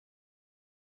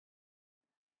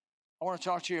I want to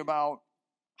talk to you about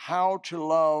how to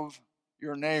love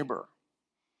your neighbor.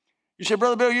 You say,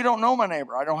 Brother Bill, you don't know my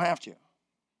neighbor. I don't have to.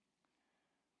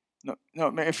 No,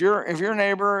 if your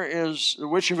neighbor is the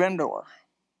witch of Endor,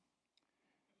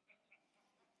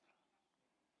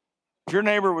 if your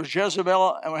neighbor was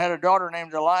Jezebel and had a daughter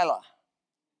named Delilah,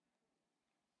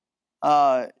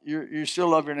 you still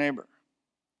love your neighbor.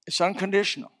 It's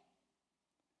unconditional.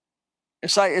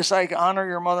 It's like honor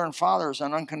your mother and father is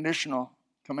an unconditional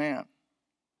command.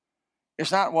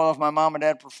 It's not, well, if my mom and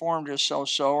dad perform just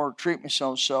so-so or treat me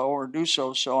so-so or do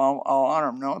so-so, I'll honor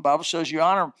them. No, the Bible says you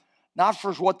honor them not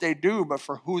for what they do, but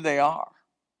for who they are.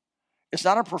 It's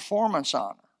not a performance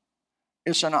honor.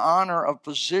 It's an honor of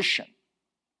position.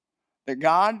 That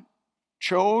God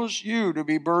chose you to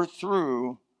be birthed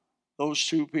through those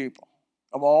two people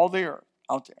of all the earth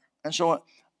out there. And so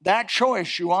that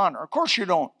choice you honor. Of course you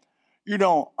don't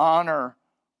honor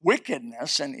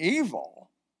wickedness and evil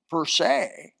per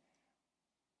se,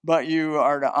 but you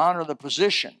are to honor the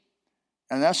position.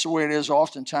 And that's the way it is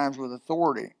oftentimes with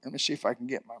authority. Let me see if I can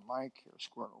get my mic here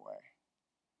squared away.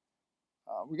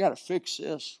 We got to fix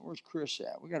this. Where's Chris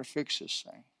at? We got to fix this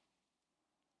thing.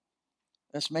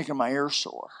 That's making my ear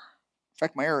sore. In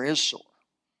fact, my ear is sore.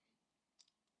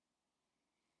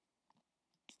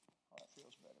 Oh, that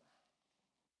feels better.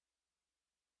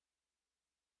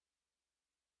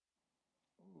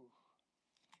 Ooh.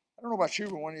 I don't know about you,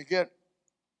 but when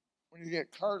you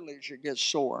get cartilage, it gets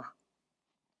sore.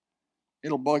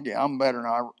 It'll bug you. I'm better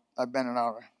now. I've been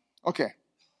out. Okay,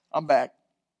 I'm back.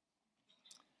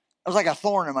 It was like a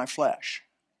thorn in my flesh.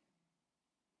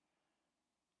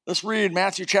 Let's read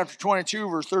Matthew chapter 22,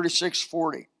 verse 36 to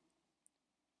 40.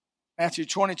 Matthew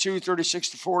 22, 36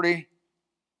 to 40.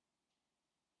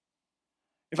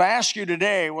 If I ask you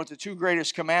today what the two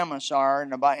greatest commandments are,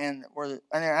 and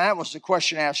that was the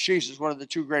question asked Jesus, what are the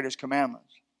two greatest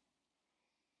commandments?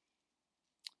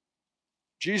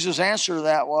 Jesus' answer to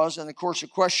that was, and of course the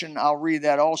question, I'll read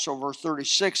that also, verse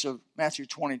 36 of Matthew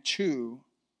 22.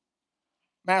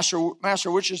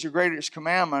 Master, which is the greatest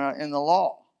commandment in the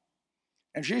law?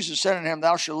 And Jesus said unto him,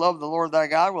 Thou shalt love the Lord thy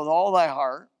God with all thy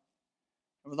heart,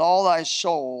 and with all thy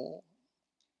soul,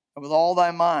 and with all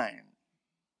thy mind.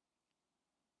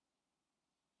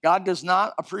 God does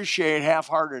not appreciate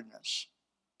half-heartedness.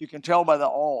 You can tell by the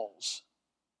alls.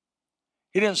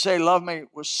 He didn't say, love me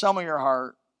with some of your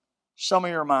heart, some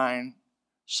of your mind,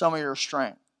 some of your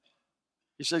strength.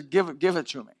 He said, give it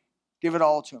to me. Give it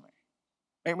all to me.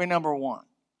 Make me number one.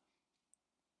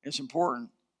 It's important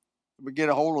that we get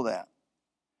a hold of that.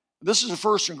 This is the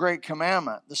first and great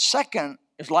commandment. The second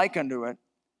is like unto it.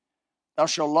 Thou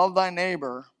shalt love thy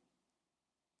neighbor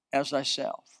as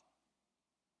thyself.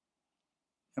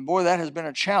 And boy, that has been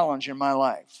a challenge in my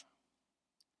life.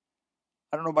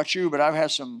 I don't know about you, but I've had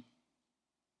some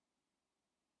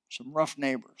rough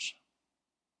neighbors.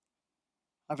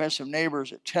 I've had some neighbors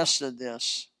that tested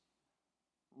this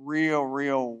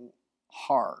real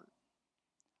hard.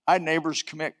 I had neighbors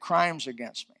commit crimes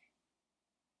against me.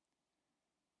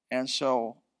 And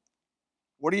so,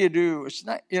 what do you do? It's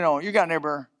not, you got a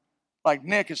neighbor like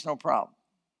Nick, it's no problem.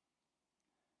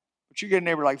 But you get a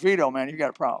neighbor like Vito, man, you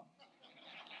got a problem.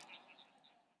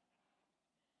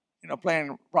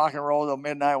 Playing rock and roll till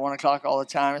midnight, 1 o'clock all the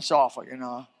time. It's awful,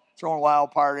 Throwing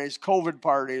wild parties, COVID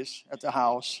parties at the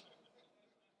house.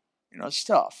 It's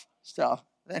tough.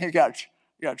 Then you got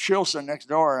Chilson next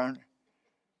door, and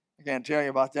I can't tell you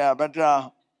about that.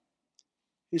 But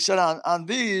he said, on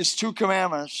these two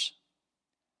commandments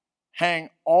hang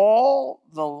all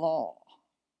the law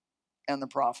and the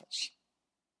prophets.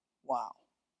 Wow.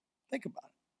 Think about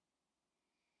it.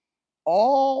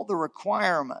 All the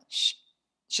requirements,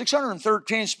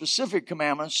 613 specific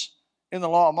commandments in the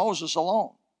law of Moses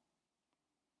alone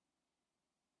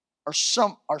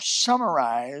are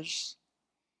summarized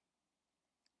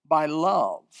by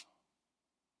love.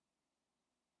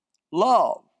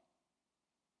 Love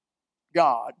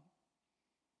God.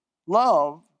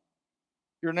 Love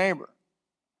your neighbor.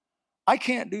 I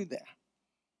can't do that.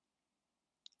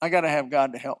 I got to have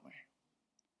God to help me.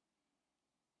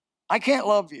 I can't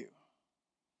love you.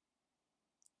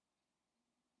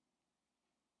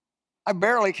 I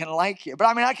barely can like you. But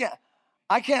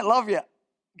I can't love you.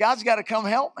 God's got to come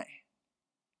help me.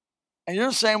 And you're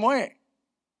the same way.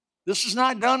 This is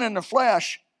not done in the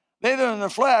flesh. They that are in the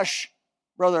flesh,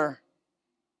 Brother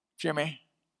Jimmy,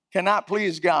 cannot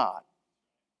please God.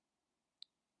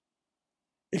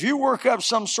 If you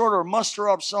muster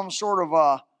up some sort of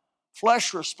a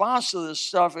flesh response to this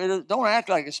stuff, don't act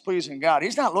like it's pleasing God.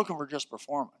 He's not looking for just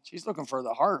performance. He's looking for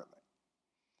the heart of it.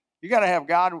 You got to have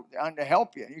God to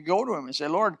help you. You go to him and say,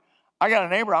 Lord, I got a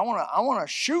neighbor, I want to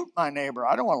shoot my neighbor.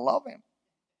 I don't want to love him.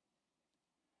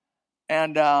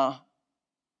 And, I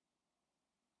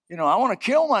want to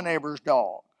kill my neighbor's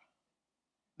dog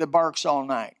that barks all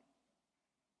night.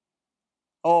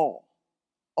 Oh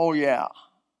yeah.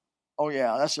 Oh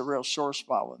yeah, that's a real sore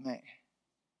spot with me.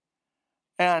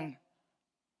 And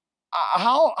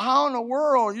how in the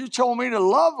world you told me to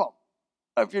love them?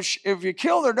 If you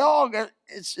kill their dog,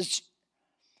 it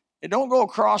don't go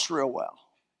across real well.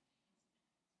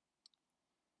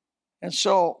 And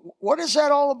so, what is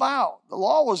that all about? The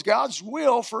law was God's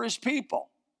will for his people.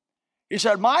 He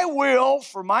said, my will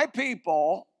for my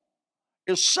people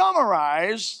is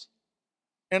summarized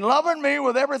in loving me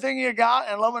with everything you got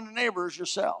and loving the neighbor as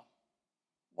yourself.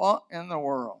 What in the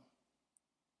world?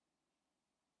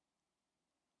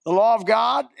 The law of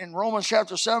God in Romans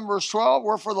chapter 7, verse 12,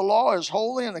 wherefore the law is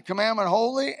holy and the commandment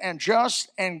holy and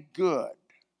just and good.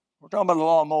 We're talking about the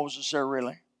law of Moses there,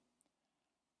 really.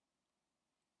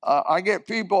 I get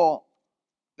people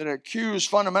that accuse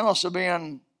fundamentalists of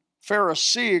being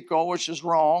Pharisaical, which is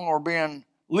wrong, or being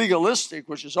legalistic,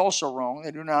 which is also wrong.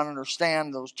 They do not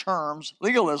understand those terms.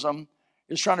 Legalism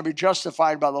is trying to be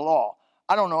justified by the law.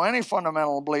 I don't know any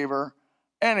fundamental believer,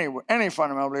 any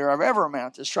fundamental believer I've ever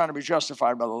met is trying to be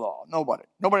justified by the law. Nobody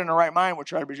in their right mind would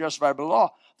try to be justified by the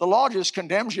law. The law just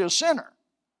condemns you as a sinner.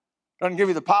 Doesn't give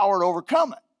you the power to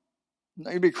overcome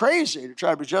it. You'd be crazy to try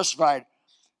to be justified.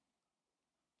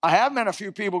 I have met a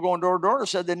few people going door to door that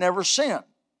said they never sinned.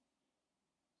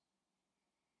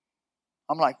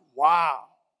 I'm like, wow.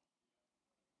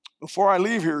 Before I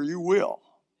leave here, you will.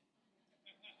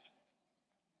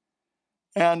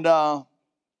 And the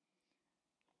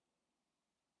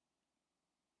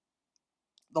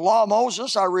law of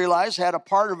Moses, I realized, had a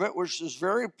part of it which is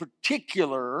very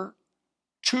particular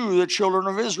to the children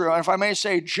of Israel. And if I may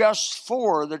say, just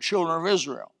for the children of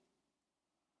Israel,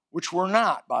 which we're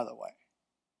not, by the way.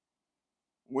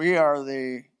 We are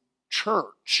the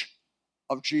church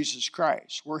of Jesus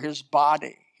Christ. We're his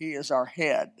body. He is our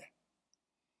head.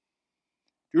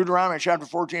 Deuteronomy chapter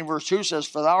 14, verse 2 says,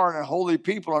 for thou art a holy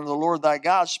people unto the Lord thy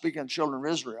God, speaking of the children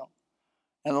of Israel.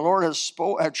 And the Lord has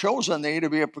chosen thee to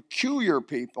be a peculiar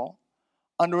people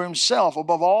unto himself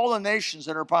above all the nations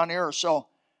that are upon the earth. So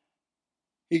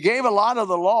he gave a lot of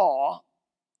the law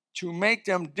to make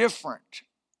them different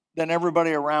than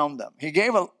everybody around them. He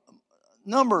gave a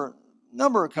number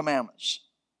of commandments.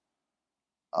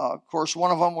 Of course,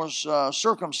 one of them was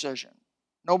circumcision.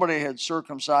 Nobody had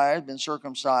been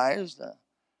circumcised.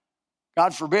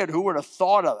 God forbid, who would have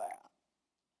thought of that?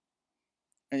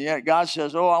 And yet God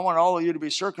says, I want all of you to be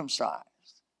circumcised.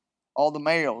 All the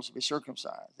males to be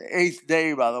circumcised. The 8th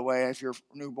day, by the way, if you're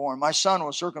newborn. My son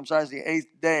was circumcised the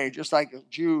 8th day, just like a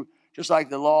Jew, just like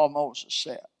the law of Moses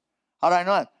said. How did I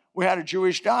know that? We had a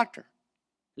Jewish doctor.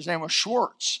 His name was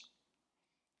Schwartz.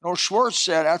 Schwartz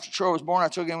said, after Troy was born, I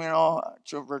took him,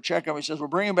 for a checkup. He says, we'll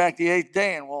bring him back the 8th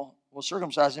day and we'll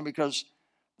circumcise him because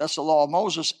that's the law of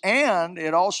Moses. And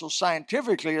it also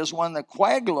scientifically is when the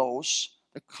coagulose,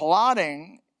 the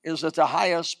clotting, is at the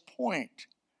highest point.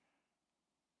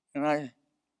 And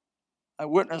I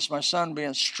witnessed my son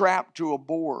being strapped to a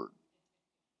board.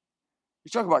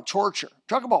 You talk about torture.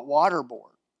 Talk about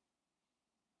waterboard.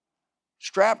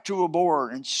 Strapped to a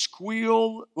board and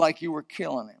squealed like you were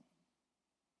killing him.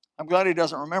 I'm glad he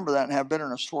doesn't remember that and have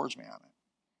bitterness towards me on it.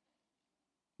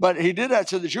 But he did that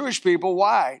to the Jewish people.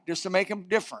 Why? Just to make them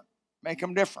different. Make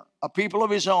them different. A people of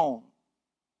his own.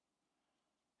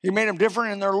 He made them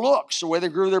different in their looks, the way they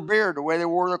grew their beard, the way they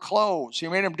wore their clothes. He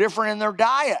made them different in their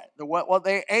diet, what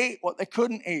they ate, what they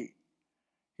couldn't eat.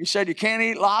 He said you can't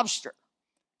eat lobster.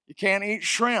 You can't eat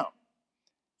shrimp.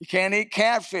 You can't eat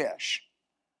catfish.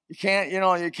 You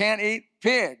can't eat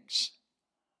pigs.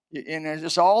 And there's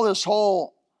just all this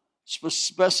whole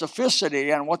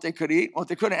specificity on what they could eat, what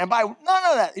they couldn't. And by none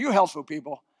of that, you health food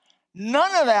people,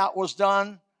 none of that was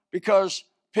done because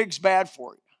pig's bad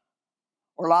for you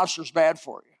or lobster's bad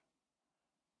for you.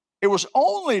 It was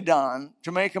only done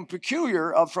to make them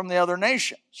peculiar from the other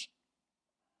nations.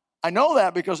 I know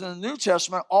that because in the New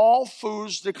Testament, all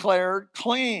foods declared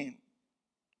clean.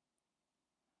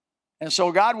 And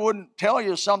so God wouldn't tell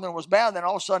you something was bad, then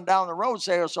all of a sudden down the road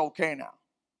say it's okay now.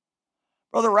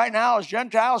 Brother, right now as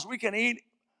Gentiles, we can eat.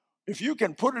 If you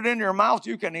can put it in your mouth,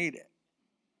 you can eat it.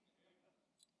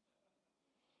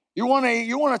 You want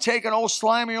to take an old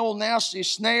slimy, old nasty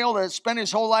snail that spent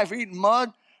his whole life eating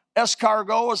mud,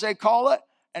 escargot as they call it,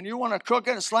 and you want to cook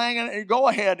it and slang it, and go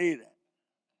ahead, eat it.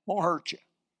 Won't hurt you.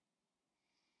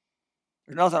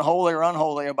 There's nothing holy or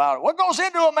unholy about it. What goes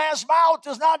into a man's mouth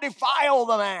does not defile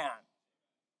the man.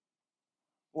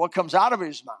 What comes out of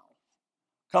his mouth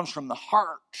comes from the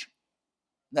heart.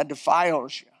 That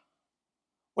defiles you.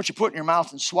 What you put in your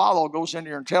mouth and swallow goes into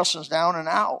your intestines down and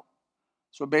out.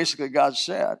 That's what basically God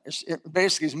said. It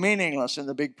basically is meaningless in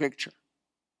the big picture.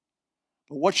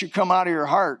 But what you come out of your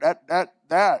heart,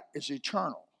 that is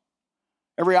eternal.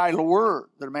 Every idle word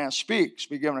that a man speaks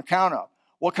be given account of.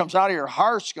 What comes out of your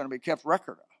heart is going to be kept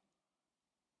record of.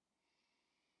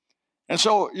 And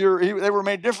so they were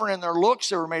made different in their looks.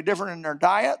 They were made different in their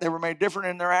diet. They were made different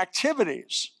in their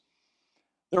activities.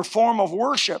 Their form of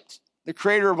worship, the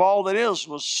creator of all that is,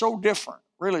 was so different,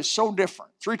 really so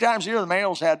different. 3 times a year, the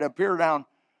males had to appear down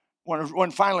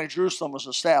when finally Jerusalem was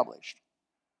established.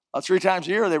 3 times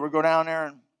a year, they would go down there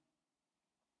and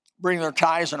bring their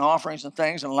tithes and offerings and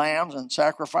things and lambs and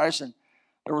sacrifice. And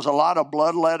there was a lot of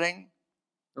bloodletting.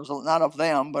 There was not of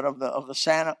them, but of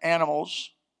the animals.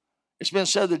 It's been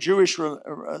said the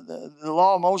the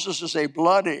law of Moses is a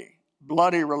bloody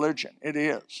religion. It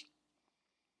is.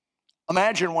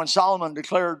 Imagine when Solomon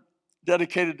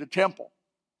dedicated the temple,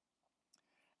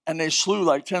 and they slew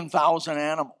like 10,000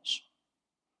 animals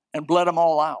and bled them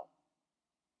all out.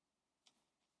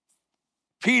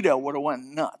 PETA would have went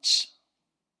nuts.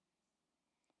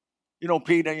 You know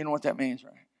PETA, you know what that means,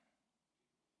 right?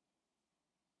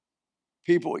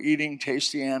 People eating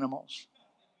tasty animals.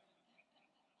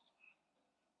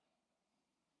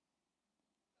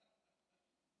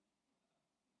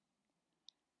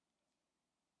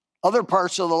 Other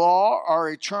parts of the law are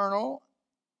eternal.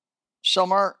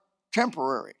 Some are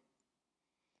temporary.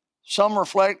 Some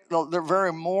reflect the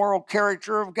very moral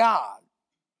character of God.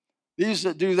 These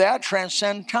that do that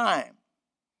transcend time.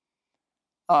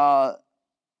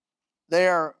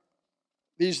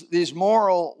 These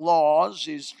moral laws,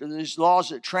 these laws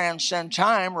that transcend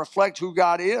time, reflect who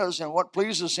God is and what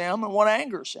pleases Him and what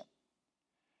angers Him.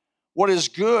 What is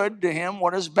good to Him,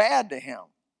 what is bad to Him.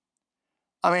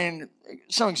 I mean,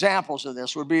 some examples of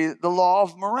this would be the law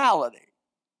of morality.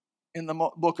 In the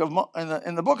book of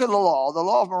the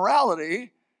law of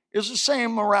morality is the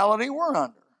same morality we're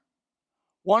under.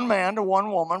 One man to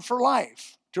one woman for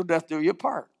life, till death do you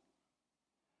part.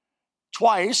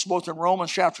 Twice, both in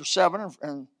Romans chapter 7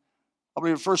 and I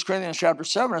believe 1 Corinthians chapter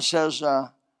 7, it says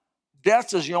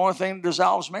death is the only thing that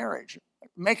dissolves marriage.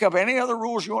 Make up any other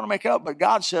rules you want to make up, but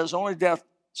God says only death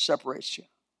separates you.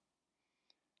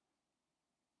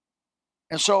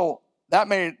 And so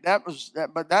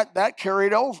that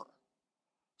carried over.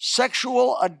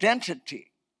 Sexual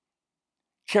identity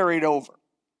carried over.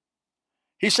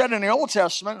 He said in the Old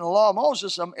Testament, in the law of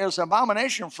Moses, it's an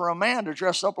abomination for a man to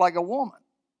dress up like a woman.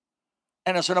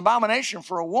 And it's an abomination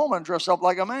for a woman to dress up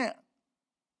like a man.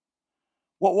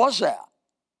 What was that?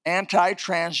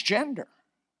 Anti-transgender.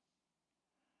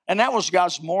 And that was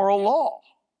God's moral law.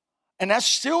 And that's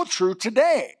still true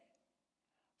today.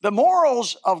 The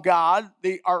morals of God,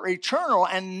 they are eternal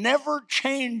and never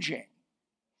changing.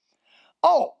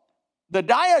 Oh, the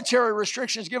dietary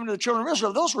restrictions given to the children of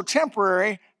Israel, those were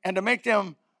temporary and to make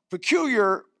them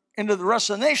peculiar into the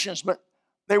rest of the nations, but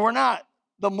they were not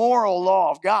the moral law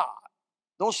of God.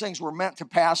 Those things were meant to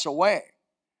pass away.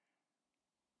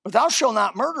 But thou shalt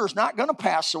not murder is not going to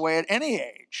pass away at any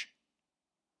age.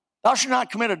 Thou shalt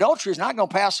not commit adultery is not going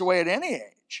to pass away at any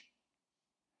age.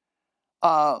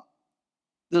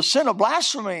 The sin of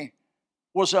blasphemy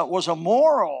was a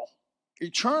moral,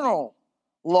 eternal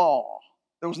law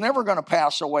that was never going to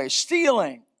pass away.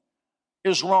 Stealing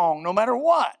is wrong no matter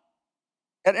what,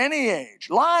 at any age.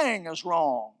 Lying is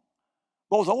wrong,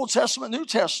 both Old Testament and New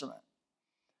Testament.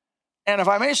 And if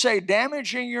I may say,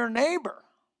 damaging your neighbor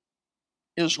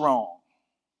is wrong.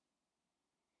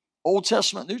 Old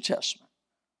Testament, New Testament.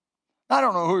 I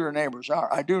don't know who your neighbors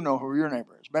are. I do know who your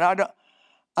neighbor is, but I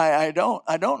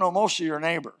don't know most of your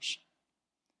neighbors.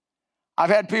 I've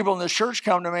had people in this church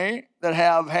come to me that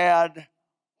have had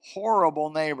horrible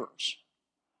neighbors.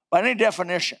 By any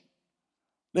definition,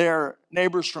 they're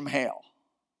neighbors from hell.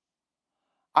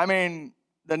 I mean,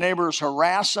 the neighbors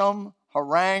harass them,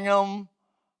 harangue them,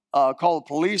 call the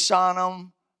police on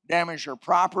them, damage their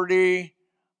property,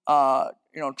 tell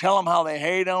them how they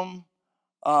hate them,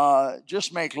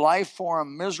 just make life for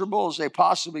them miserable as they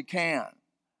possibly can.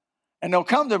 And they'll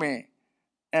come to me,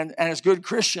 and as good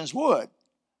Christians would,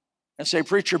 and say,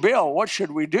 Preacher Bill, what should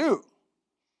we do?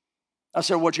 I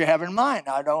said, what you have in mind?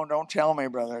 Don't tell me,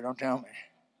 brother, don't tell me.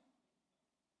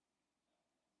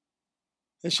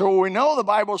 And so we know the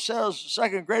Bible says the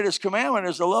second greatest commandment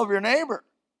is to love your neighbor.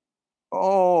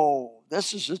 Oh,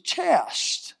 this is a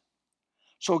test.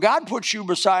 So God puts you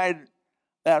beside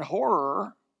that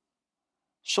horror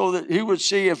so that He would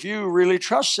see if you really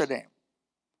trusted Him.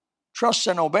 Trust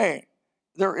and obey.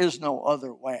 There is no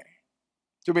other way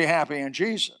to be happy in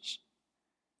Jesus.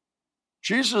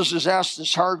 Jesus is asked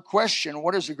this hard question,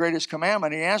 what is the greatest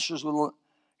commandment? He answers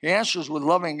with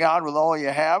loving God with all you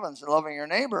have and loving your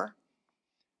neighbor.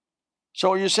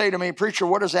 So you say to me, preacher,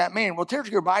 what does that mean? Well, turn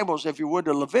your Bibles, if you would,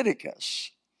 to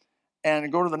Leviticus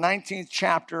and go to the 19th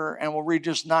chapter, and we'll read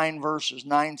just 9 verses,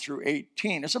 9 through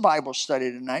 18. It's a Bible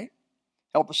study tonight.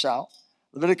 Help us out.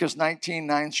 Leviticus 19,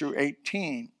 9 through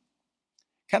 18.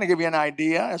 Kind of give you an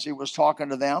idea as he was talking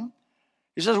to them.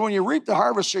 He says, when you reap the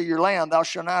harvest of your land, thou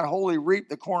shalt not wholly reap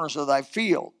the corners of thy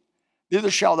field,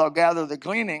 neither shalt thou gather the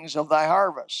gleanings of thy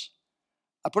harvest.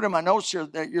 I put in my notes here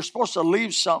that you're supposed to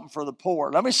leave something for the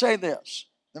poor. Let me say this.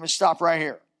 Let me stop right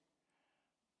here.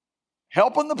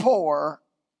 Helping the poor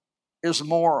is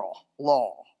moral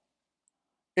law.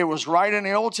 It was right in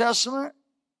the Old Testament.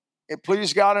 It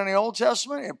pleased God in the Old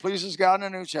Testament. It pleases God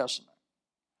in the New Testament.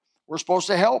 We're supposed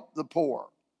to help the poor.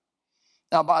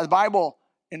 Now, the Bible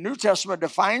in New Testament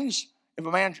defines if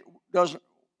a man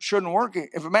shouldn't work,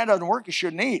 if a man doesn't work, he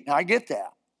shouldn't eat. Now, I get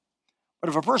that. But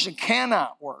if a person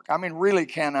cannot work, I mean really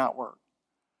cannot work,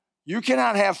 you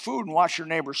cannot have food and watch your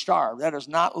neighbor starve. That is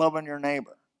not loving your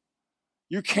neighbor.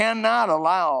 You cannot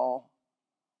allow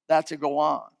that to go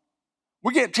on.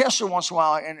 We get tested once in a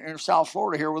while in South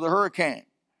Florida here with a hurricane.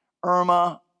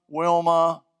 Irma,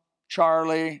 Wilma,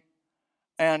 Charlie.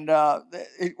 And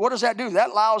what does that do?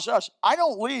 That allows us. I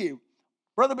don't leave.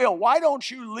 Brother Bill, why don't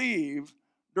you leave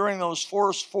during those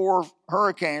first 4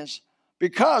 hurricanes?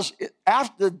 Because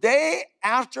the day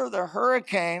after the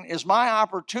hurricane is my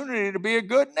opportunity to be a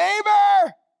good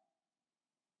neighbor.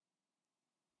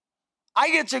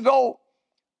 I get to go.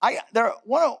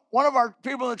 One of our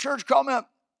people in the church called me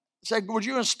up and said, would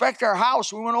you inspect our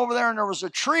house? We went over there and there was a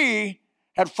tree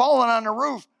had fallen on the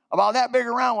roof about that big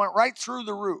around, went right through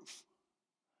the roof.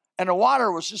 And the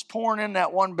water was just pouring in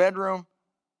that one bedroom.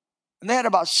 And they had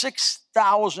about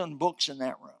 6,000 books in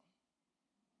that room.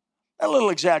 A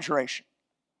little exaggeration.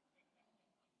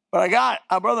 But I got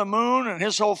our brother Moon and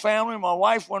his whole family. My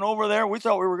wife went over there. We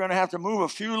thought we were going to have to move a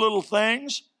few little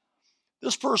things.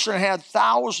 This person had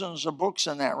thousands of books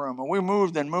in that room. And we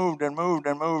moved and moved and moved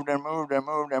and moved and moved and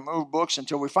moved and moved books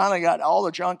until we finally got all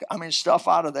the junk, stuff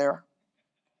out of there.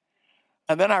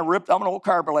 And then I'm an old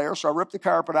carpet layer, so I ripped the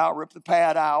carpet out, ripped the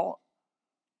pad out.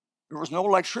 There was no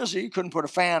electricity. You couldn't put a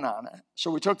fan on it.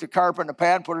 So we took the carpet and the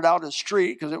pad, put it out in the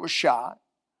street because it was shot.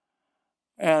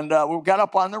 And we got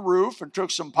up on the roof and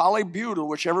took some polybutyl,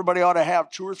 which everybody ought to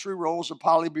have 2 or 3 rolls of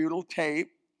polybutyl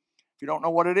tape. If you don't know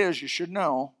what it is, you should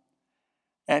know.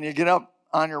 And you get up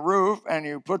on your roof and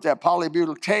you put that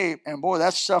polybutyl tape, and boy,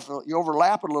 that stuff, you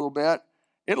overlap it a little bit,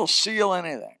 it'll seal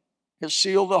anything. It'll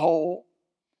seal the hole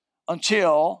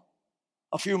until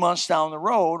a few months down the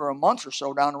road, or a month or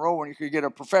so down the road, when you could get a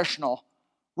professional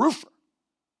roofer.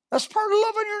 That's part of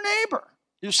loving your neighbor.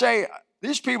 You say,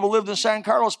 these people lived in San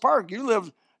Carlos Park. You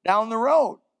live down the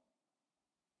road.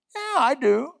 Yeah, I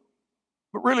do.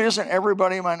 But really, isn't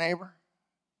everybody my neighbor?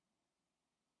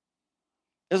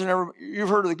 You've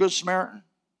heard of the Good Samaritan?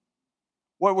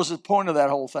 What was the point of that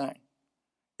whole thing?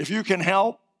 If you can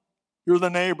help, you're the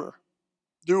neighbor.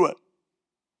 Do it.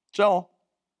 So,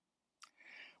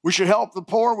 we should help the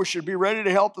poor. We should be ready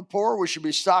to help the poor. We should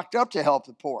be stocked up to help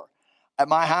the poor. At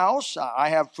my house, I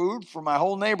have food for my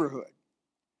whole neighborhood.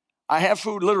 I have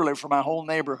food literally for my whole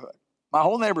neighborhood. My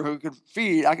whole neighborhood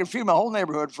I could feed my whole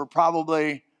neighborhood for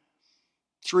probably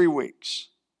 3 weeks.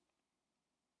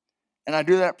 And I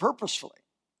do that purposefully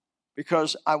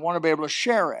because I want to be able to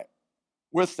share it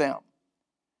with them.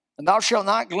 And thou shalt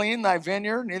not glean thy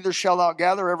vineyard, neither shalt thou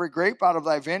gather every grape out of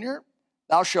thy vineyard.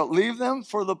 Thou shalt leave them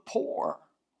for the poor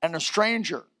and the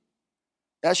stranger.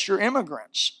 That's your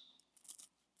immigrants.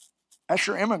 That's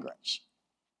your immigrants.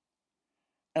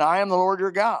 And I am the Lord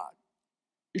your God.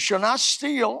 You shall not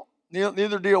steal,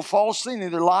 neither deal falsely,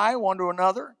 neither lie one to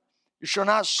another. You shall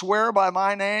not swear by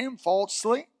my name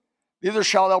falsely, neither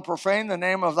shalt thou profane the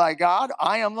name of thy God.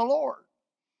 I am the Lord.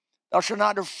 Thou shalt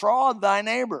not defraud thy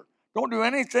neighbor. Don't do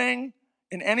anything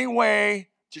in any way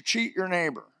to cheat your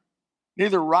neighbor.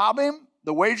 Neither rob him.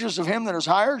 The wages of him that is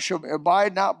hired shall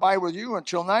not abide with you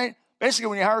until night. Basically,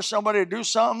 when you hire somebody to do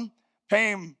something, pay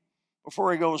him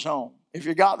before he goes home, if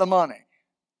you got the money.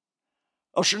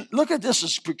 Look at this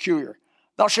as peculiar.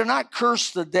 Thou shalt not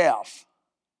curse the deaf.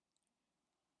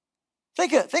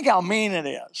 Think how mean it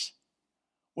is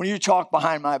when you talk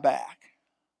behind my back.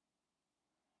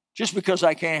 Just because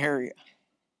I can't hear you.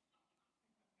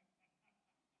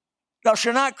 Thou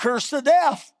shalt not curse the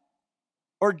deaf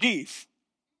or deaf.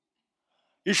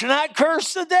 You should not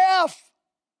curse the deaf.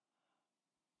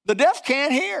 The deaf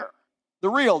can't hear. The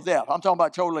real deaf. I'm talking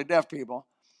about totally deaf people.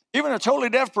 Even a totally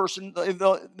deaf person,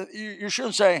 you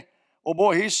shouldn't say, oh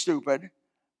boy, he's stupid.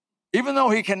 Even though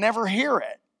he can never hear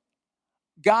it,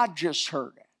 God just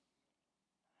heard it.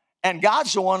 And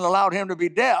God's the one that allowed him to be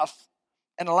deaf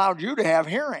and allowed you to have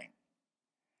hearing.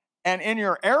 And in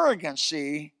your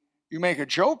arrogancy, you make a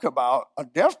joke about a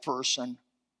deaf person.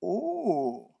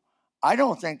 Oh, I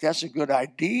don't think that's a good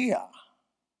idea.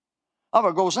 Oh, but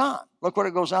it goes on. Look what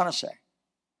it goes on to say.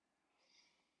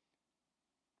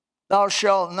 Thou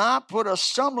shalt not put a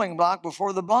stumbling block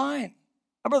before the blind.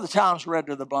 My brother Tom's read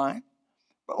to the blind.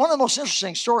 But one of the most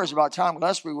interesting stories about Tom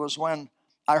Gillespie was when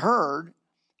I heard,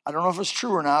 I don't know if it's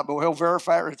true or not, but he'll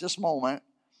verify it at this moment,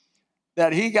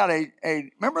 that he got a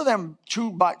remember them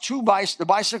the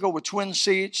bicycle with twin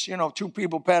seats, two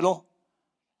people pedal?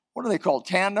 What are they called,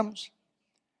 tandems?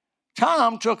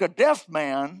 Tom took a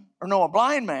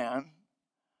blind man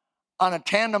on a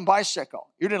tandem bicycle.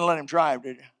 You didn't let him drive,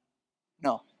 did you?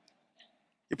 No.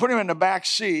 You put him in the back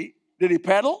seat. Did he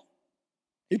pedal?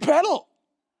 He pedaled.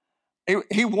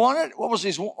 He wanted,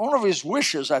 one of his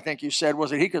wishes, I think you said,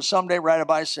 was that he could someday ride a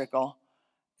bicycle.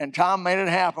 And Tom made it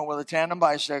happen with a tandem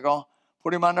bicycle,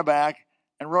 put him on the back,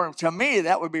 and rode him. To me,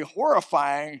 that would be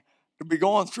horrifying to be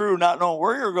going through not knowing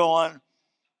where you're going.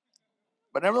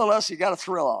 But nevertheless, you got a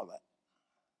thrill out of it.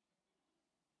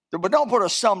 But don't put a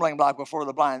stumbling block before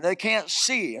the blind. They can't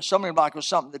see. A stumbling block was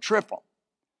something to trip them.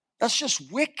 That's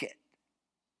just wicked.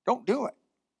 Don't do it.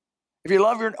 If you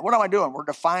love what am I doing? We're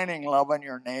defining loving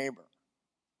your neighbor.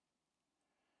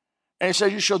 And he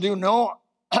says, you shall do no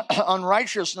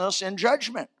unrighteousness in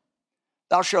judgment.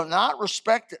 Thou shalt not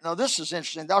respect it. Now, this is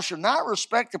interesting. Thou shalt not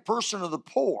respect the person of the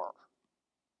poor,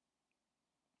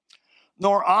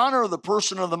 nor honor the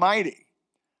person of the mighty.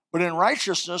 But in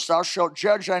righteousness thou shalt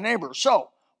judge thy neighbor. So,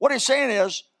 what he's saying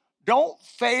is, don't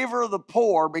favor the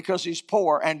poor because he's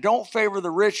poor, and don't favor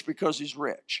the rich because he's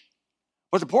rich.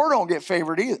 But the poor don't get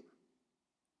favored either.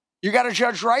 You got to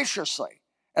judge righteously,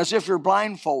 as if you're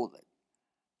blindfolded,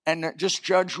 and just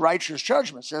judge righteous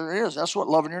judgments. There it is. That's what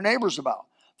loving your neighbor is about.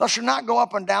 Thou shalt not go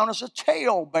up and down as a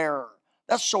talebearer.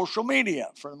 That's social media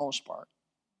for the most part.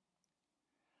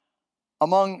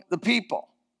 Among the people.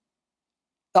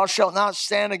 Thou shalt not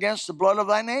stand against the blood of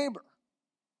thy neighbor.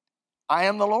 I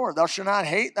am the Lord. Thou shalt not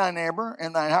hate thy neighbor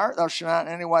in thine heart. Thou shalt not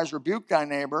in any wise rebuke thy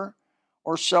neighbor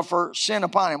or suffer sin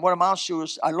upon him. What amounts to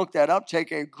is, I looked that up,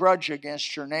 take a grudge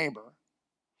against your neighbor.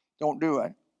 Don't do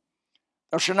it.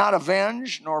 Thou shalt not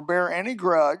avenge nor bear any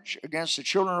grudge against the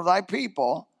children of thy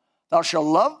people. Thou shalt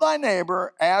love thy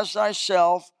neighbor as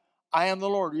thyself. I am the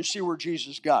Lord. You see where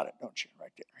Jesus got it, don't you?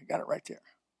 Right there. He got it right there.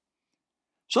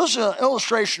 So this is an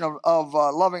illustration of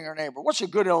loving your neighbor. What's a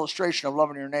good illustration of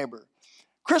loving your neighbor?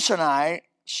 Chris and I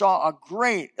saw a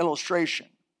great illustration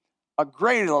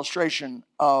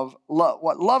of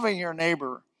what loving your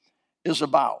neighbor is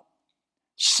about.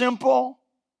 Simple,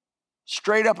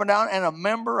 straight up and down, and a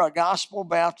member of Gospel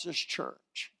Baptist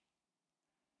Church.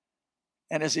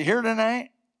 And is he here tonight?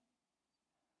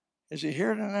 Is he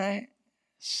here tonight?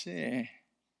 Let's see.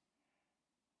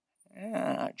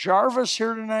 Yeah. Jarvis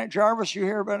here tonight? Jarvis, you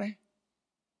here, buddy?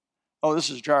 Oh,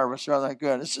 this is Jarvis. Oh, that's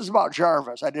good. This is about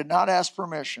Jarvis. I did not ask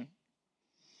permission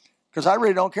because I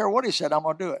really don't care what he said. I'm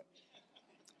going to do it.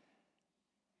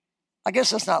 I guess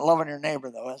that's not loving your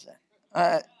neighbor, though, is it?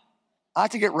 I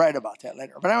have to get right about that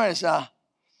later. But anyways,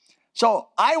 so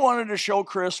I wanted to show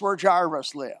Chris where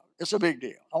Jarvis lived. It's a big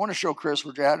deal. I want to show Chris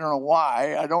where Jarvis.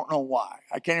 I don't know why.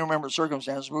 I can't even remember the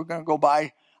circumstances. We were going to go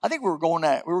by. I think we were going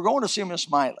to see Miss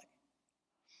Miley.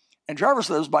 And Jarvis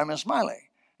lives by Miss Miley.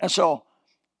 And so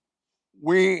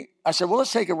I said, well,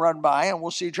 let's take a run by and we'll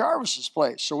see Jarvis's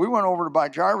place. So we went over to by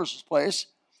Jarvis's place.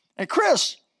 And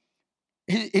Chris,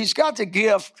 he's got the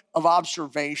gift of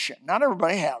observation. Not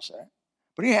everybody has that,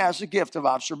 but he has the gift of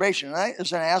observation. And that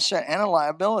is an asset and a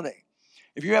liability.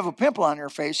 If you have a pimple on your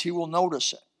face, he will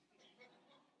notice it.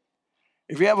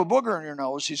 If you have a booger in your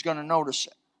nose, he's going to notice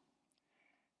it.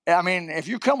 I mean, if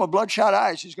you come with bloodshot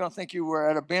eyes, he's going to think you were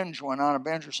at a binge, went on a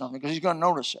binge or something, because he's going to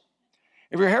notice it.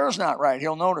 If your hair is not right,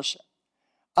 he'll notice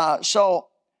it. So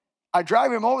I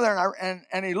drive him over there,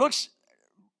 and he looks.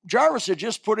 Jarvis had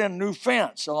just put in a new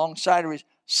fence alongside of his,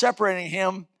 separating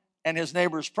him and his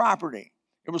neighbor's property.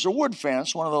 It was a wood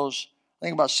fence, one of those, I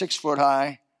think about 6 foot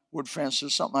high wood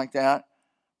fences, something like that.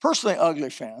 Personally, ugly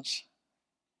fence.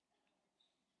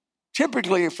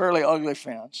 Typically a fairly ugly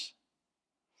fence.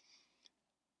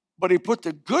 But he put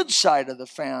the good side of the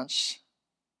fence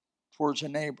towards a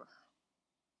neighbor.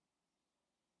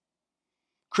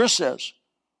 Chris says,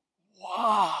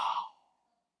 wow.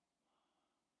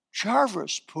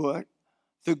 Jarvis put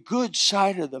the good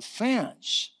side of the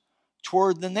fence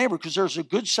toward the neighbor, because there's a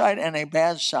good side and a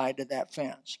bad side to that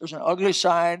fence. There's an ugly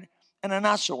side and a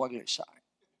not so ugly side.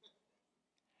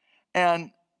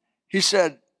 And He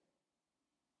said,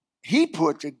 he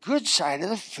put the good side of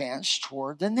the fence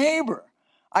toward the neighbor.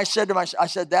 I said to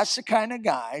myself, that's the kind of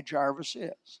guy Jarvis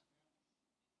is.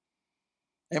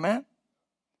 Amen?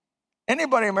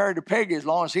 Anybody married to Peggy, as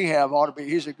long as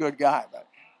he's a good guy. But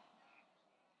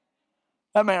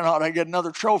that man ought to get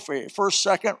another trophy. First,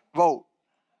 second, vote.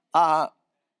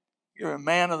 You're a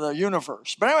man of the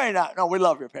universe. But anyway, no, we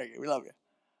love you, Peggy. We love you.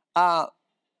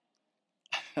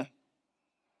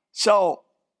 So,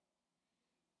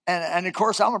 and of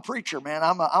course, I'm a preacher, man.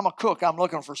 I'm a cook. I'm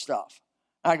looking for stuff.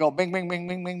 I go bing, bing, bing,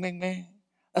 bing, bing, bing, bing.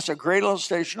 That's a great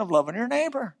illustration of loving your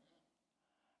neighbor.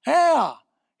 Yeah.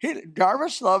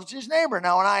 Jarvis loves his neighbor.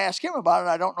 Now, when I asked him about it,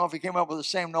 I don't know if he came up with the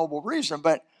same noble reason,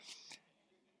 but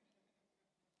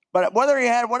whether he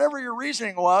had whatever your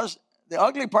reasoning was, the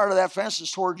ugly part of that fence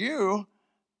is toward you,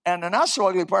 and the not so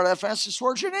ugly part of that fence is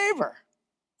towards your neighbor.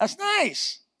 That's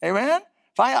nice. Amen?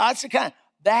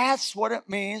 That's what it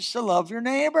means to love your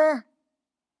neighbor.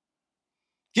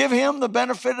 Give him the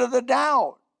benefit of the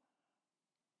doubt.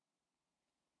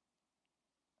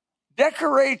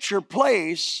 Decorate your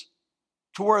place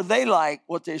to where they like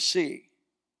what they see.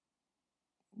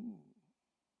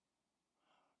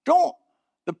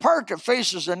 The part that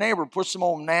faces the neighbor, put some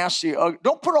old nasty,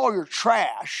 don't put all your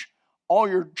trash, all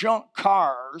your junk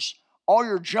cars, all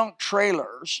your junk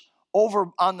trailers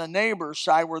over on the neighbor's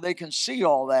side where they can see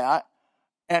all that,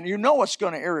 and you know it's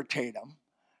going to irritate them,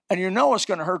 and you know it's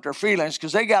going to hurt their feelings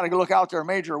because they got to look out their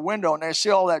major window and they see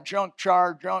all that junk,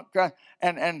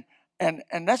 and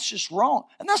that's just wrong.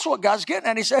 And that's what God's getting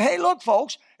at. He said, hey, look,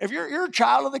 folks, if you're a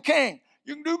child of the King,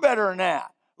 you can do better than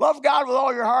that. Love God with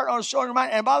all your heart, all your soul, and your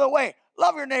mind. And by the way,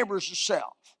 love your neighbor as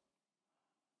yourself.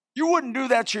 You wouldn't do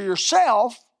that to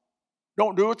yourself.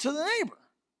 Don't do it to the neighbor.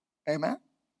 Amen?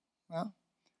 Well,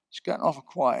 it's gotten awful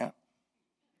quiet.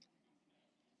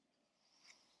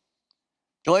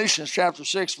 Galatians chapter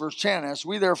 6, verse 10, as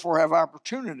we therefore have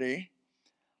opportunity,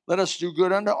 let us do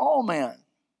good unto all men,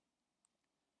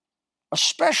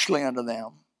 especially unto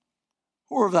them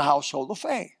who are of the household of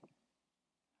faith.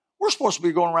 We're supposed to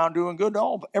be going around doing good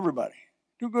to everybody.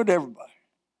 Do good to everybody.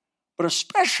 But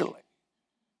especially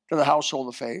to the household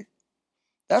of faith.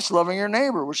 That's loving your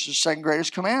neighbor, which is the second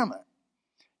greatest commandment.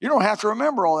 You don't have to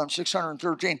remember all them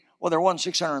 613. Well, there weren't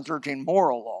 613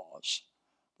 moral laws,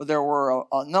 but there were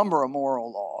a number of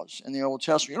moral laws in the Old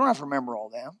Testament. You don't have to remember all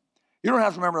them. You don't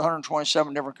have to remember the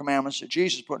 127 different commandments that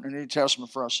Jesus put in the New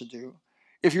Testament for us to do.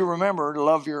 If you remember to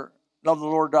love the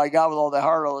Lord thy God with all thy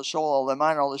heart, all thy soul, all thy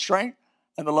mind, all thy strength,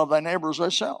 and to love thy neighbor as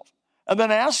thyself. And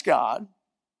then ask God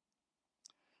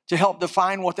to help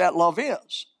define what that love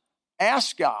is.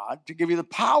 Ask God to give you the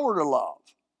power to love.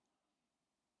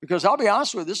 Because I'll be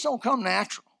honest with you, this don't come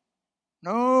natural.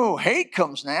 No, hate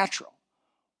comes natural.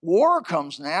 War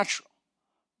comes natural.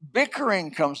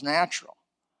 Bickering comes natural.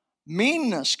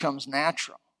 Meanness comes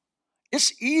natural.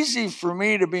 It's easy for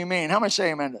me to be mean. How many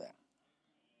say amen to that?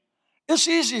 It's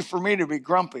easy for me to be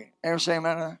grumpy. Ever say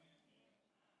amen to that?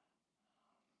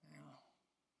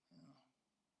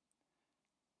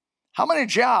 How many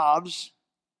jobs,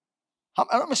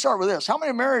 let me start with this. How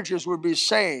many marriages would be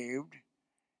saved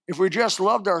if we just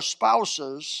loved our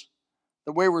spouses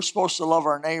the way we're supposed to love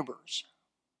our neighbors?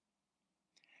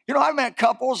 You know, I've met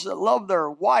couples that love their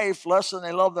wife less than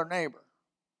they love their neighbor.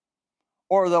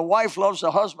 Or the wife loves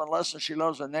the husband less than she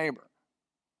loves her neighbor.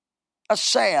 That's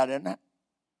sad, isn't it?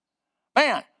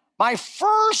 Man, my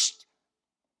first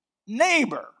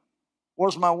neighbor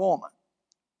was my woman.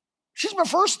 She's my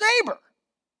first neighbor.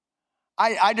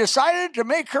 I decided to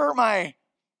make her my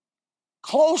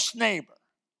close neighbor.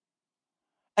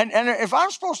 And if I'm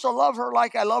supposed to love her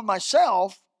like I love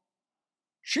myself,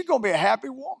 she's going to be a happy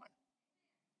woman.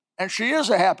 And she is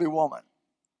a happy woman.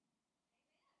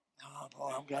 Oh,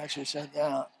 boy, I'm glad she said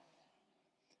that.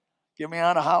 Get me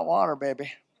out of hot water,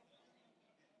 baby.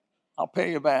 I'll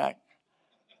pay you back.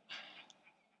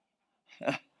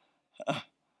 But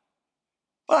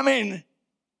I mean,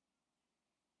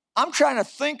 I'm trying to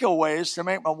think of ways to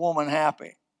make my woman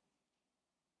happy.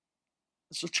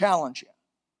 It's a challenge.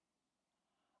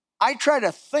 I try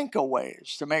to think of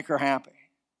ways to make her happy.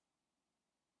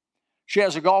 She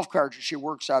has a golf cart that she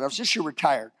works out of since she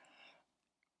retired.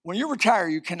 When you retire,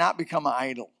 you cannot become an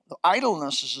idle.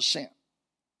 Idleness is a sin.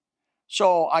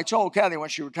 So I told Kathy when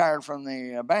she retired from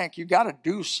the bank, you got to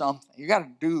do something. You got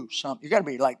to do something. You got to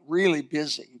be like really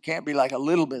busy. You can't be like a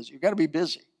little busy. You got to be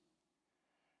busy.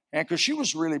 And because she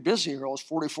was really busy, her was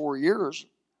 44 years,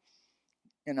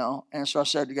 you know. And so I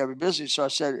said, you got to be busy. So I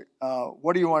said,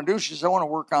 what do you want to do? She said, I want to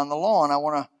work on the lawn. I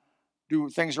want to do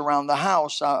things around the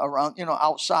house, around, you know,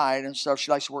 outside and stuff.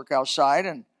 She likes to work outside.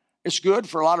 And It's good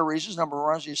for a lot of reasons. Number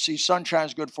one, you see sunshine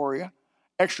is good for you.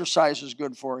 Exercise is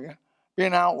good for you.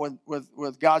 Being out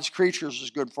with God's creatures is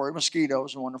good for you.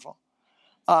 Mosquitoes are wonderful.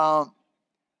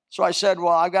 So I said,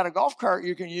 well, I've got a golf cart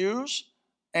you can use.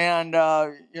 And,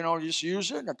 just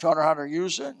use it. And I taught her how to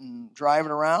use it and drive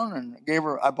it around. And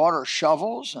I bought her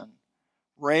shovels and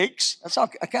rakes. That's the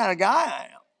kind of guy I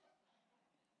am.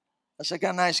 That's the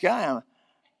kind of nice guy I am.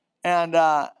 And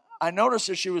I noticed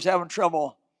that she was having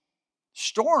trouble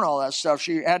storing all that stuff.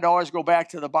 She had to always go back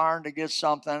to the barn to get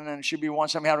something, and she'd be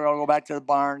once time had to go back to the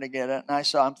barn to get it. And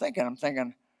I'm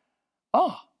thinking,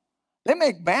 oh, they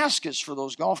make baskets for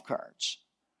those golf carts,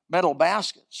 metal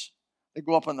baskets. They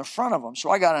go up in the front of them. So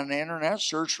I got on the internet,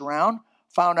 searched around,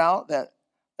 found out that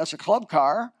that's a club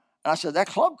car. And I said, that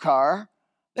club car,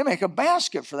 they make a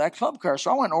basket for that club car.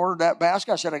 So I went and ordered that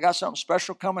basket. I said, I got something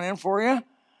special coming in for you.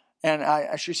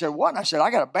 And she said, what? And I said,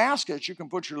 I got a basket that you can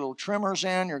put your little trimmers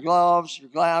in, your gloves, your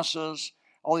glasses,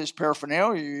 all these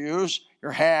paraphernalia you use,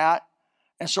 your hat.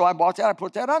 And so I bought that. I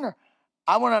put that under.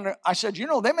 I said,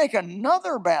 they make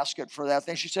another basket for that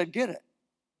thing. She said, get it.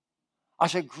 I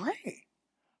said, great.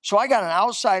 So I got an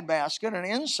outside basket, an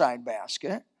inside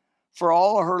basket for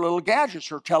all of her little gadgets,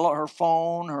 her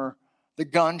phone, the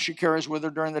gun she carries with her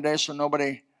during the day so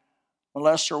nobody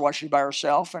molests her while she's by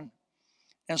herself.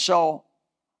 And so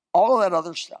all of that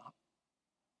other stuff.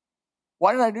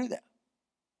 Why did I do that?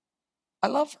 I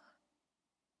love her.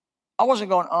 I wasn't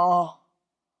going, oh,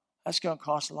 that's going to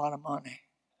cost a lot of money.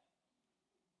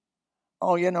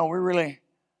 Oh, we really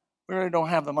don't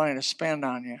have the money to spend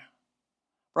on you.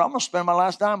 But I'm going to spend my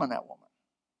last dime on that woman,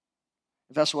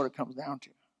 if that's what it comes down to.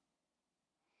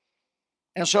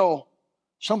 And so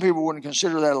some people wouldn't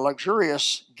consider that a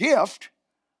luxurious gift,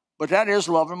 but that is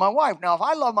loving my wife. Now, if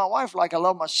I love my wife like I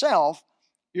love myself,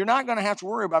 you're not going to have to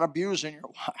worry about abusing your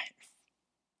wife.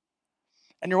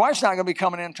 And your wife's not going to be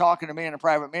coming in talking to me in a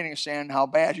private meeting saying how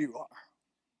bad you are.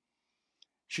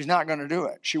 She's not going to do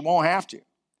it. She won't have to.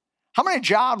 How many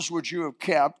jobs would you have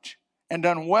kept and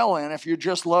done well in if you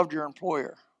just loved your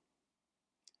employer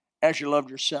as you loved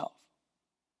yourself?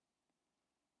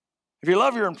 If you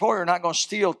love your employer, you're not going to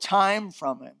steal time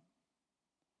from him.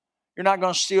 You're not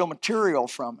going to steal material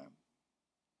from him.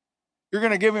 You're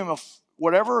going to give him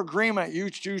whatever agreement you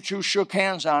two shook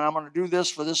hands on. I'm going to do this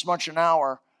for this much an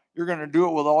hour. You're going to do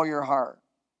it with all your heart.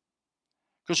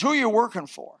 Because who are you working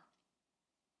for?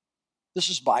 This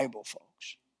is Bible,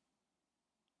 folks.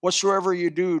 Whatsoever you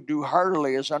do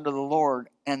heartily as unto the Lord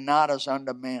and not as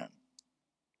unto men.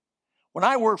 When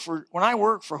I work for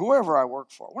whoever I work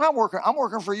for, I'm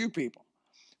working for you people.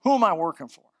 Who am I working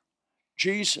for?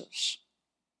 Jesus.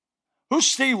 Who's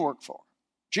Steve work for?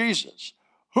 Jesus.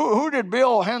 Who did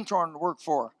Bill Henthorne work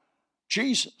for?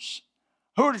 Jesus.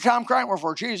 Who did Tom Crichton work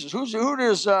for? Jesus. Who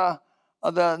does the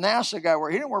NASA guy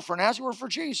work? He didn't work for NASA, he worked for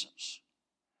Jesus.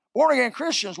 Born again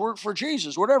Christians work for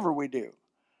Jesus, whatever we do.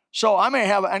 So I may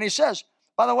have, and he says,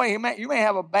 by the way, you may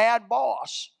have a bad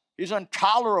boss. He's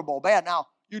intolerable, bad. Now,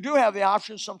 you do have the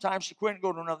option sometimes to quit and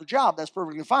go to another job. That's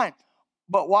perfectly fine.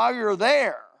 But while you're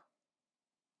there,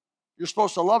 you're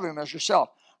supposed to love him as yourself.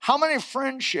 How many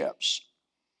friendships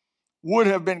would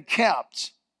have been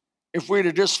kept if we'd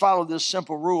have just followed this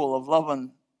simple rule of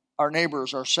loving our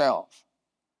neighbors ourselves?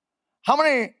 How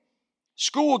many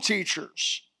school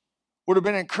teachers would have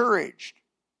been encouraged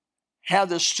had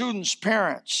the students'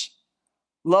 parents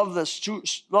love the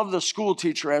school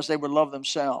teacher as they would love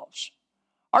themselves?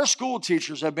 Our school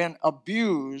teachers have been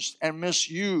abused and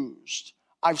misused.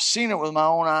 I've seen it with my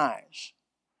own eyes.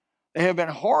 They have been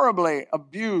horribly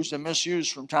abused and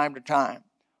misused from time to time.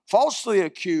 Falsely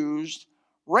accused,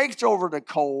 raked over the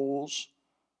coals.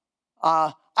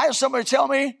 I had somebody tell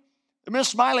me that Miss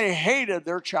Smiley hated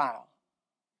their child.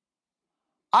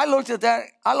 I looked at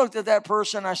that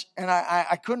person and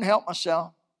I couldn't help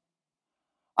myself.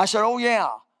 I said, oh yeah,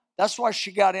 that's why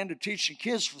she got into teaching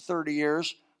kids for 30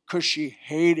 years, because she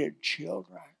hated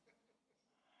children.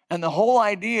 And the whole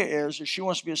idea is that she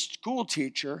wants to be a school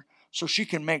teacher so she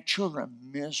can make children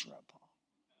miserable.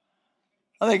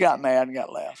 And they got mad and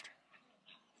got left.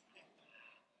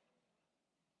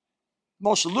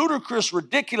 Most ludicrous,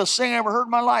 ridiculous thing I ever heard in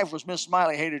my life was Miss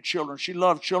Smiley hated children. She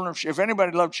loved children. If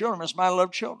anybody loved children, Miss Smiley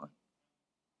loved children.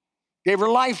 Gave her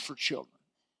life for children.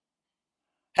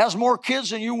 Has more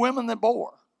kids than you women that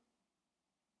bore.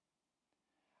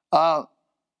 How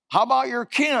about your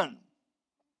kin?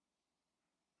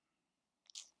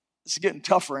 It's getting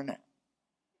tougher, isn't it?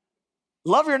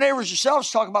 Love your neighbors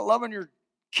yourselves. Talking about loving your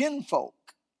kinfolk.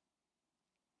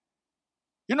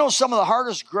 You know, some of the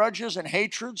hardest grudges and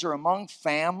hatreds are among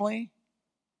family.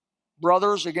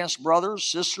 brothers against brothers,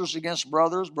 sisters against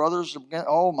brothers, brothers against,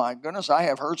 oh my goodness, I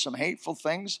have heard some hateful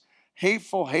things.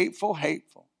 Hateful, hateful,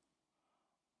 hateful.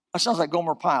 That sounds like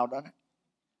Gomer Pyle, doesn't it?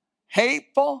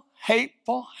 Hateful,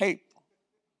 hateful, hateful.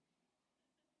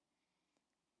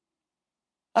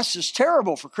 That's just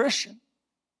terrible for Christian.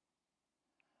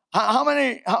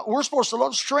 We're supposed to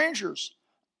love strangers.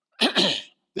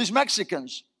 These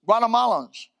Mexicans,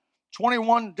 Guatemalans,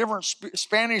 21 different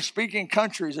Spanish-speaking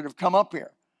countries that have come up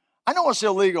here. I know it's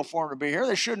illegal for them to be here.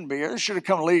 They shouldn't be here. They should have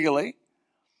come legally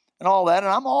and all that,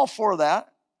 and I'm all for that.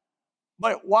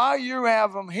 But while you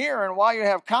have them here and while you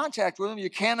have contact with them, you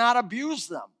cannot abuse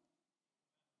them.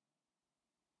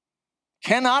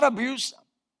 Cannot abuse them.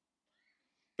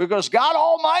 Because God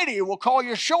Almighty will call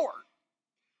you short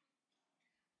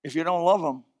if you don't love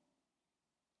them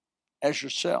as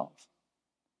yourself.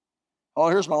 Oh,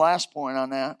 here's my last point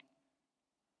on that.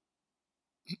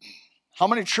 How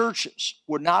many churches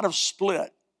would not have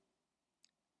split,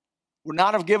 would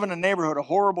not have given a neighborhood a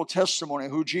horrible testimony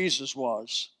of who Jesus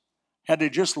was, had they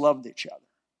just loved each other?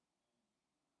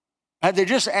 Had they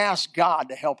just asked God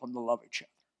to help them to love each other?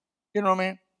 You know what I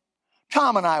mean?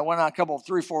 Tom and I went on a couple of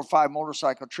 3, 4, 5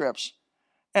 motorcycle trips.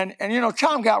 And you know,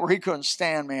 Tom got where he couldn't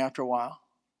stand me after a while.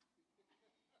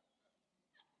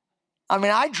 I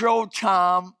mean, I drove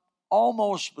Tom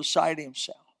almost beside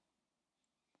himself.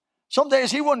 Some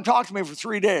days he wouldn't talk to me for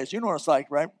 3 days. You know what it's like,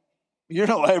 right? You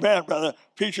know, amen, Brother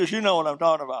Peaches, you know what I'm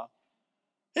talking about.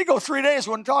 He'd go 3 days,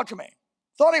 wouldn't talk to me.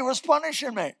 Thought he was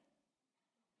punishing me.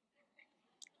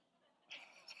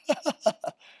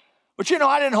 But you know,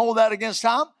 I didn't hold that against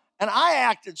Tom. And I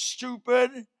acted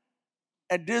stupid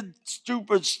and did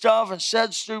stupid stuff and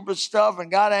said stupid stuff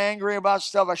and got angry about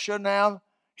stuff I shouldn't have.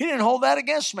 He didn't hold that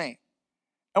against me.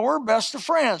 And we're best of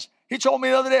friends. He told me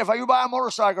the other day, if you buy a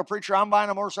motorcycle, preacher, I'm buying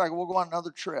a motorcycle, we'll go on another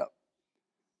trip.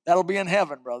 That'll be in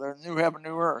heaven, brother, new heaven,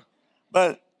 new earth.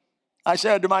 But I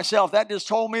said to myself, that just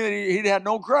told me that he had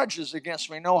no grudges against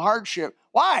me, no hardship.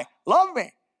 Why? Love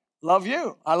me. Love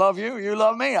you. I love you. You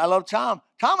love me. I love Tom.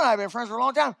 Tom and I have been friends for a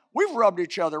long time. We've rubbed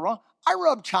each other wrong. I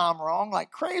rubbed Tom wrong like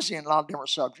crazy in a lot of different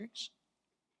subjects.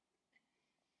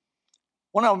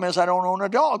 One of them is I don't own a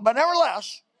dog, but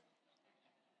nevertheless,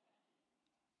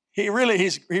 he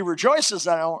rejoices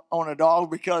that I don't own a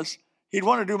dog because he'd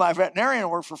want to do my veterinarian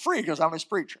work for free because I'm his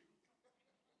preacher.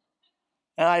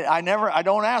 And I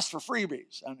don't ask for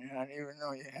freebies. I mean, even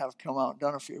though you have come out and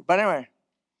done a few. But anyway,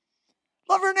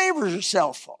 love your neighbors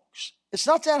yourself, folks. It's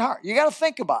not that hard. You got to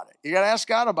think about it. You got to ask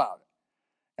God about it.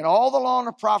 And all the law and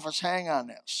the prophets hang on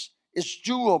this. It's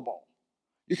doable.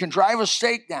 You can drive a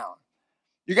stake down.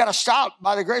 You got to stop,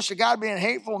 by the grace of God, being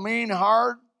hateful, mean,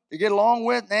 hard, to get along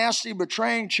with, nasty,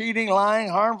 betraying, cheating, lying,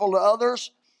 harmful to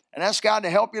others, and ask God to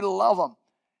help you to love them.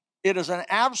 It is an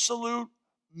absolute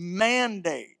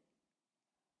mandate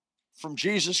from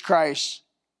Jesus Christ,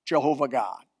 Jehovah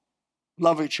God.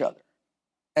 Love each other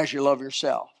as you love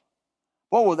yourself.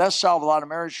 Well, would that solve a lot of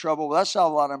marriage trouble? Would that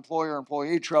solve a lot of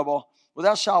employer-employee trouble? Would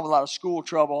that solve a lot of school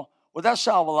trouble? Would that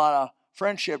solve a lot of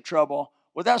friendship trouble?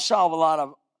 Would that solve a lot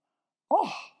of,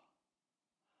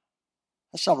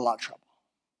 that solve a lot of trouble.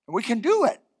 And we can do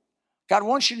it. God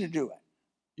wants you to do it.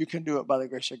 You can do it by the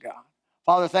grace of God.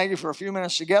 Father, thank you for a few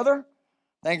minutes together.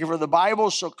 Thank you for the Bible,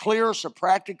 so clear, so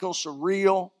practical, so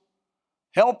real.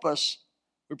 Help us.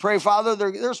 We pray, Father,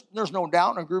 there's no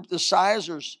doubt in a group this size,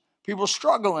 there's people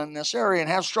struggle in this area and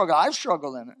have struggled. I've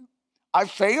struggled in it.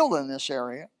 I've failed in this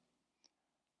area.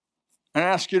 And I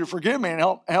ask you to forgive me and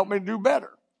help me to do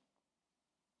better.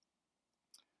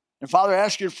 And Father, I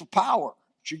ask you for power.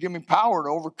 That you give me power to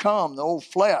overcome the old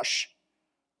flesh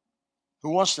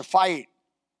who wants to fight,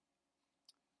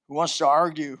 who wants to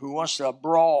argue, who wants to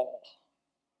brawl,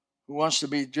 who wants to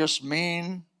be just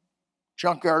mean,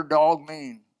 junkyard dog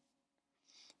mean.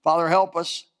 Father, help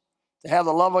us to have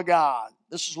the love of God.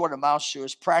 This is what it amounts to.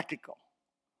 It's practical.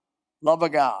 Love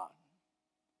of God.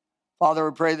 Father,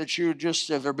 we pray that you just,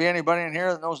 if there be anybody in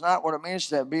here that knows not what it means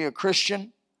to be a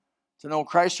Christian, to know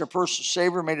Christ, their personal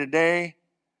Savior, may today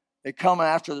they come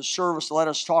after the service to let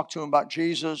us talk to them about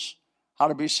Jesus, how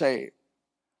to be saved.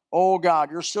 Oh,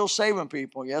 God, you're still saving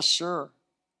people. Yes, sir.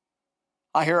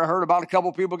 I heard about a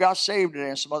couple people got saved today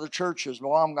in some other churches.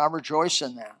 Well, I rejoice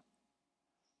in that.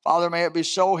 Father, may it be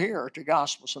so here at the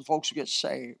gospel, some folks who get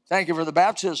saved. Thank you for the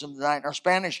baptism tonight in our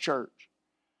Spanish church.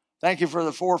 Thank you for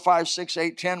the 4, 5, 6,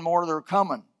 8, 10 more that are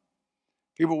coming.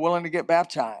 People willing to get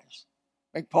baptized.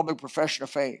 Make public profession of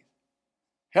faith.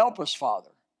 Help us, Father.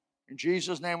 In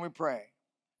Jesus' name we pray.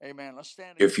 Amen. Let's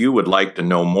stand. If you would like to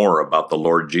know more about the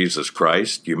Lord Jesus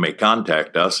Christ, you may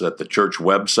contact us at the church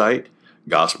website,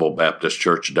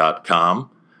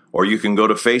 gospelbaptistchurch.com, Or you can go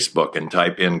to Facebook and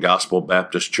type in Gospel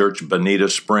Baptist Church, Bonita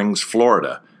Springs,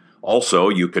 Florida. Also,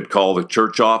 you could call the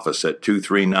church office at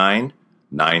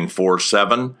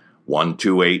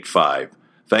 239-947-1285.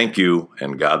 Thank you,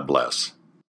 and God bless.